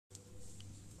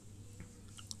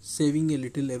Saving a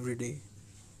little every day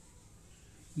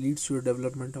leads to a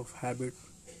development of habit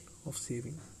of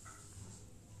saving.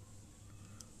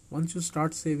 Once you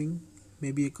start saving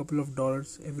maybe a couple of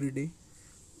dollars every day,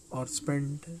 or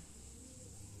spend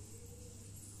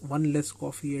one less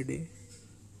coffee a day,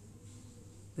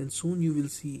 then soon you will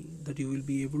see that you will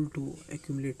be able to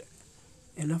accumulate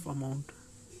enough amount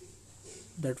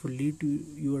that will lead to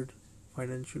your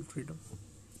financial freedom.